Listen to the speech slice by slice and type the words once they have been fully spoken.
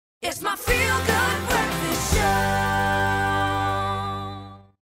It's my feel-good breakfast show.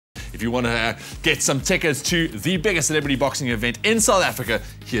 If you want to get some tickets to the biggest celebrity boxing event in South Africa,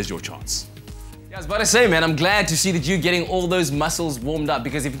 here's your chance. Yeah, I was about to say, man, I'm glad to see that you're getting all those muscles warmed up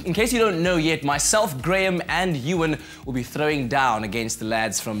because in case you don't know yet, myself, Graham and Ewan will be throwing down against the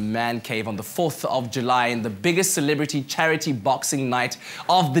lads from Man Cave on the 4th of July in the biggest celebrity charity boxing night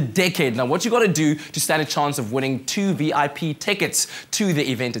of the decade. Now, what you got to do to stand a chance of winning 2 VIP tickets to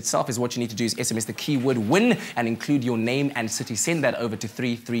the event itself is what you need to do is SMS the keyword WIN and include your name and city. Send that over to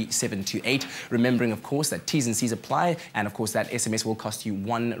 33728. Remembering, of course, that T's and C's apply, and of course, that SMS will cost you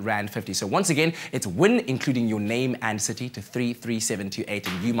R1.50. So once again, it's WIN, including your name and city, to 33728,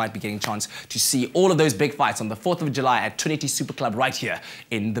 and you might be getting a chance to see all of those big fights on the 4th of July at Trinity Super Club right here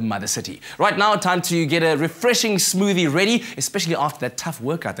in the Mother City. Right now, time to get a refreshing smoothie ready, especially after that tough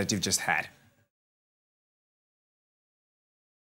workout that you've just had.